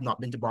not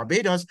been to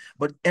Barbados,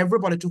 but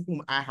everybody to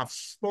whom I have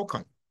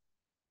spoken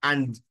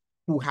and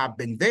who have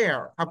been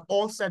there have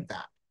all said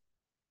that.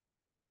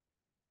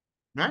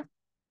 Right?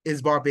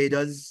 Is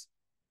Barbados,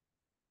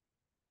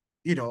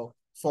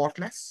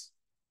 faultless?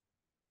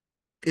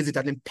 Is it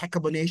an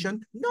impeccable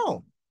nation?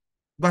 No.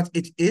 But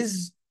it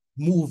is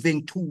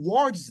moving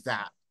towards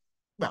that.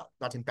 Well,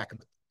 not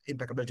impeccability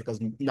because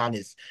none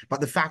is.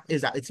 But the fact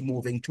is that it's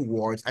moving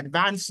towards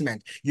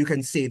advancement. You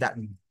can say that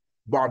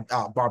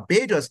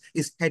Barbados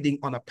is heading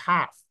on a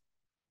path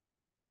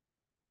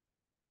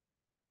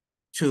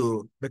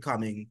to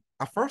becoming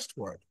a first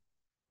world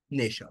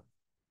nation.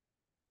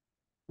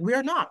 We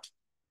are not.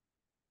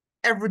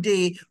 Every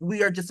day,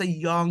 we are just a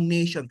young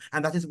nation.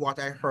 And that is what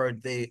I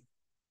heard the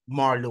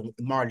Marlene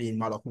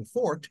Malahou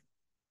Fort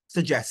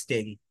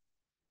suggesting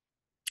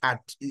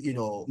at,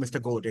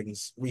 Mr.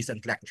 Golding's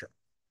recent lecture.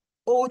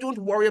 Oh, don't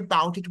worry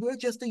about it. We're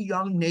just a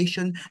young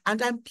nation.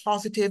 And I'm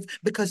positive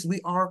because we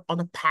are on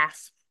a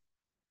path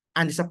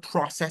and it's a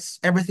process.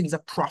 Everything's a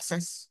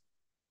process.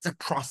 It's a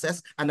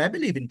process, and I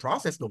believe in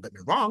process, don't get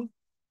me wrong.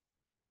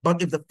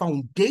 But if the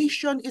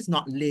foundation is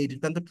not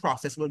laid, then the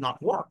process will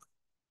not work.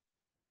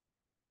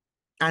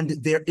 And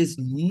there is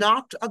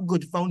not a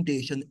good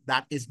foundation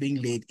that is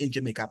being laid in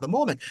Jamaica at the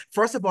moment.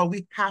 First of all,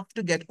 we have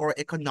to get our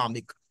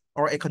economics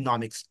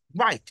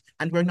right,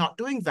 and we're not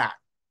doing that.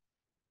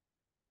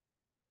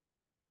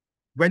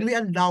 When we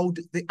allowed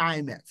the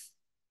IMF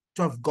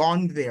to have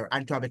gone there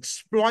and to have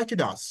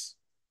exploited us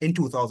in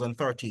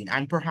 2013,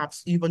 and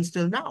perhaps even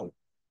still now,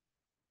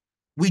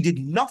 we did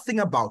nothing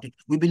about it.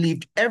 We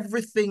believed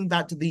everything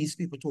that these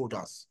people told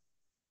us,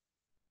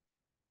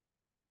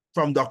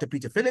 from Dr.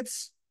 Peter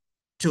Phillips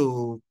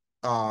to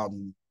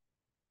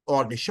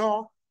Audley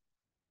Shaw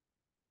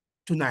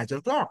to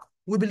Nigel Clark.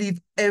 We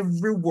believed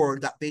every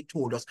word that they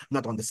told us,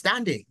 not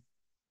understanding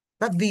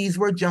that these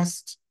were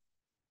just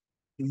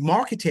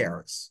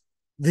marketers.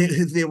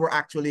 They were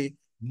actually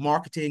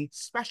marketing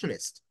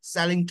specialists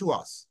selling to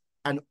us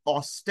an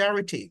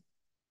austerity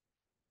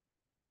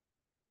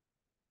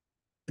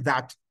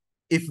that,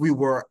 if we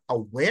were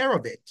aware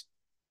of it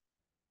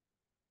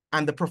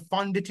and the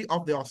profundity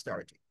of the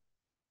austerity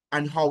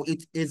and how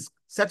it is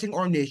setting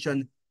our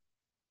nation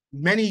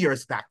many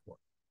years backward,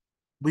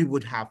 we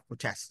would have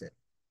protested.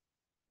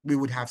 We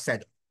would have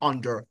said,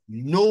 under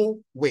no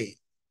way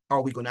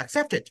are we going to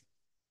accept it.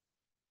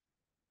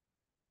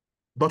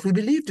 But we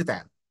believed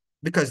them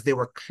because they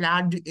were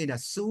clad in a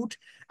suit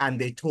and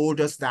they told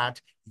us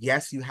that,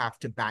 yes, you have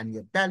to ban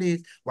your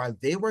bellies, while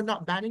they were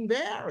not banning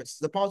theirs.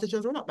 The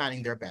politicians were not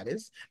banning their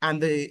bellies,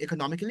 and the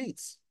economic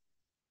elites.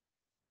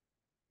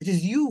 It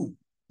is you,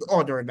 the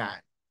ordinary man,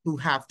 who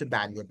have to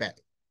ban your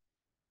belly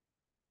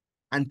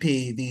and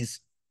pay these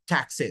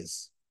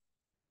taxes,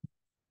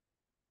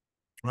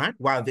 right?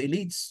 While the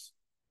elites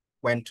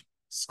went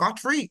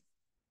scot-free.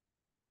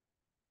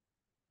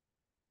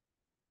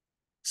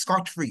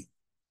 Scot-free,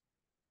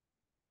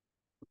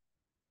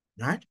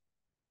 right?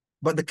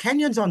 But the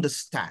Kenyans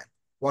understand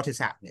what is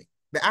happening.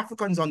 The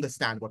Africans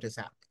understand what is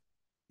happening.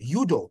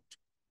 You don't,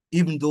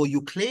 even though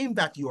you claim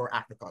that you are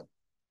African.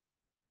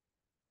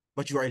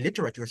 But you are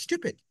illiterate, you're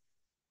stupid.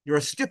 You're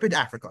a stupid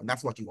African,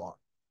 that's what you are.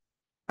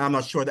 I'm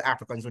not sure the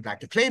Africans would like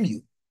to claim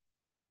you.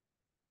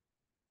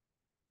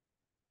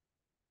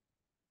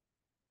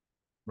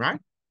 Right?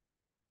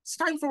 It's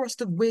time for us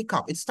to wake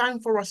up. It's time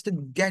for us to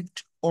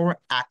get our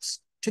acts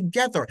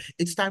together.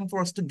 It's time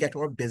for us to get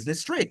our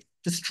business straight,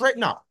 to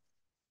straighten up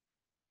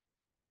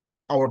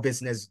our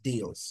business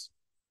deals.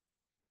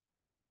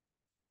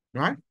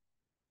 Right?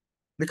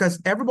 Because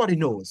everybody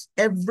knows,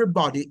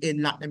 everybody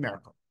in Latin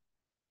America,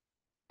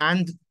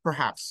 and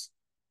perhaps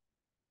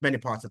many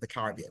parts of the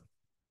Caribbean,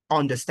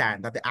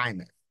 understand that the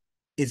IMF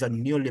is a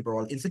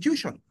neoliberal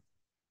institution.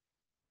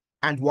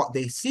 And what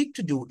they seek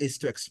to do is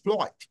to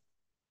exploit.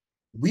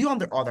 We, on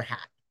the other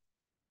hand,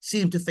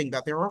 seem to think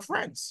that they're our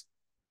friends,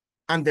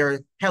 and they're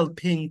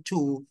helping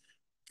to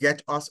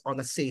get us on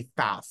a safe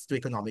path to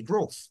economic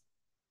growth.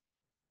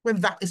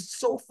 When that is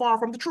so far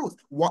from the truth.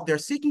 What they're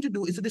seeking to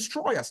do is to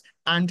destroy us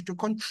and to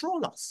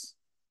control us.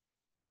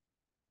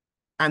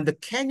 And the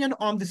Kenyan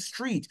on the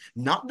street,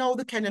 not now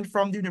the Kenyan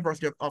from the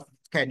University of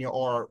Kenya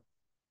or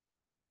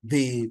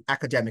the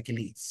academic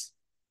elites,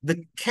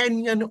 the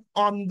Kenyan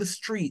on the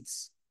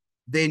streets,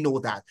 they know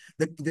that.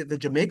 The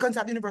Jamaicans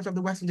at the University of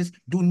the West Indies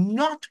do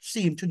not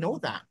seem to know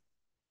that,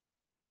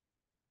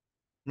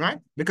 right?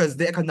 Because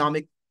the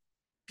economic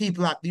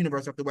people at the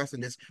University of the West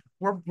Indies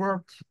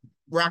were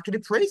actually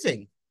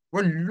praising,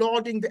 were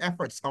lauding the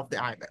efforts of the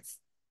IMF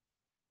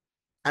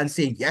and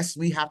saying, yes,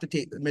 we have to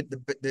take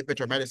the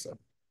bitter medicine.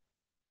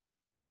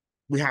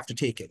 We have to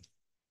take it,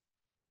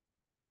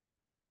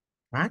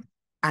 right?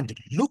 And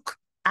look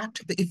at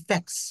the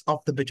effects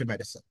of the bitter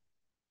medicine.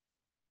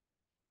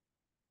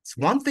 It's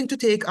one thing to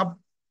take a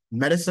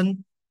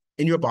medicine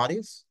in your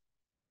bodies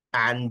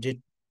and it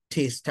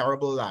tastes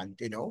terrible and,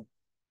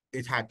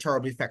 it had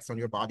terrible effects on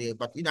your body.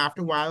 But,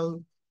 after a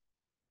while,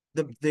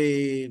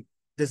 the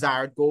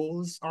desired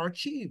goals are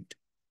achieved.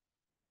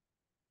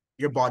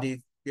 Your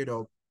body,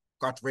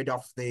 got rid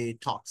of the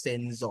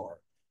toxins, or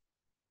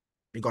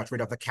you got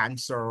rid of the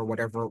cancer, or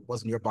whatever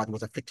was in your body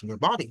was afflicting your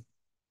body.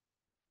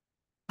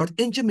 But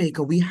in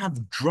Jamaica, we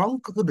have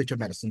drunk the bitter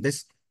medicine,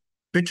 this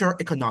bitter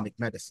economic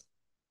medicine.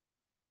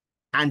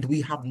 And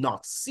we have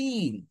not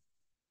seen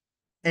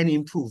any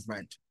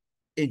improvement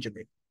in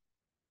Jamaica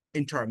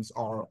in terms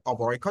of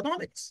our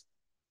economics.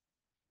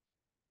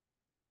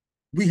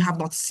 We have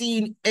not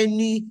seen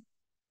any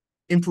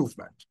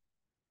improvement,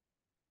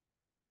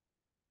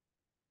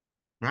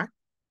 right?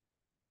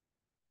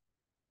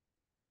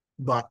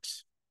 But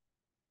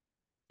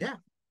yeah,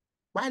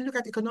 why look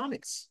at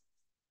economics?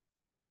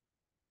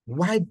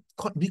 Why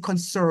be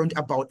concerned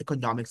about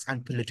economics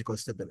and political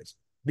stability?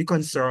 Be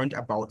concerned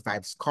about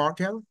Vybz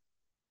Kartel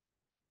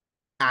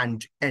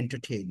and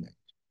entertainment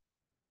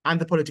and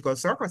the political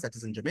circus that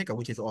is in Jamaica,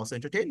 which is also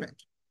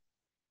entertainment,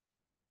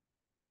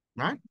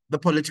 right? The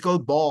political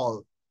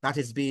ball that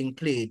is being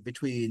played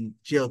between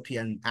GLP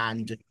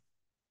and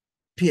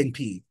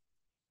PNP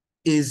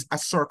is a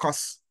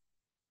circus,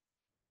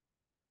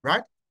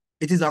 right?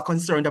 It is not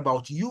concerned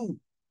about you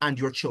and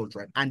your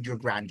children and your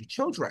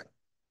grandchildren.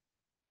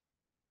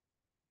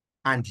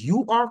 And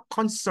you are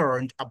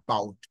concerned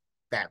about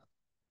them.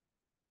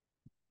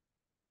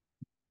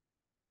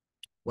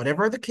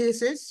 Whatever the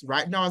case is,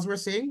 right now, as we're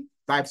saying,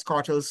 Vybz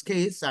Kartel's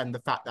case and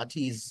the fact that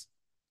he's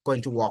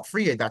going to walk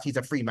free, that he's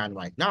a free man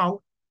right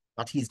now,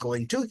 that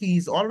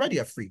he's already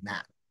a free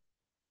man.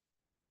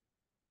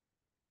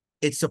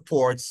 It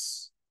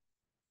supports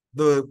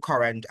the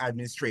current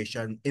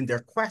administration in their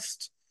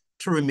quest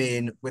to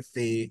remain with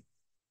the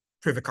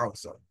Privy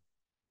Council,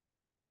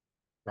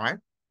 right?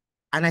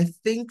 And I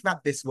think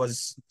that this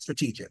was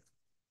strategic.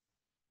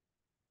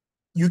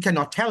 You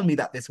cannot tell me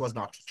that this was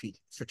not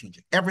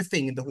strategic.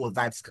 Everything in the whole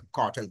Vybz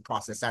Kartel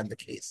process and the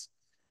case,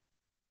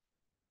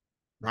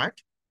 right,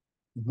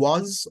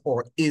 was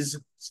or is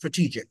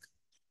strategic.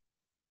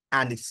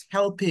 And it's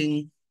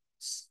helping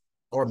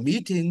or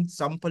meeting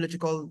some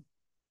political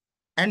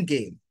end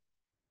game,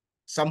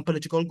 some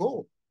political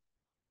goal,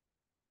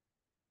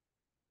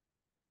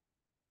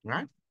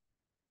 right?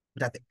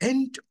 But at the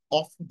end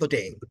of the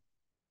day,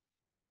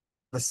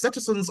 the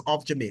citizens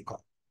of Jamaica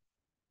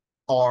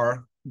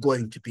are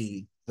going to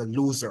be the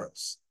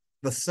losers.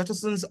 The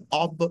citizens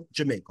of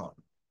Jamaica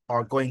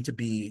are going to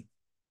be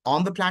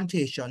on the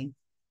plantation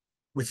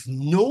with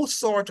no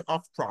sort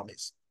of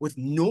promise, with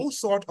no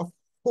sort of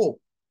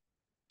hope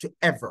to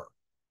ever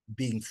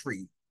being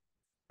free.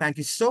 Thank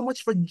you so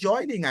much for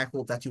joining. I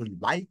hope that you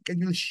like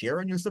and you'll share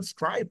and you'll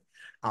subscribe.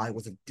 It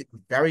was a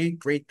very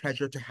great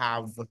pleasure to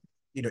have,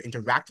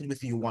 interacted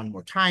with you one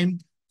more time.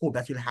 Hope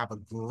that you'll have a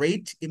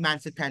great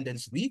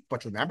Emancipendence week.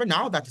 But remember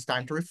now that it's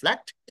time to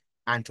reflect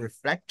and to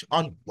reflect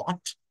on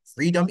what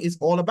freedom is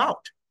all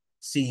about.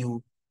 See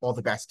you. All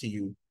the best to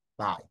you.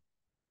 Bye.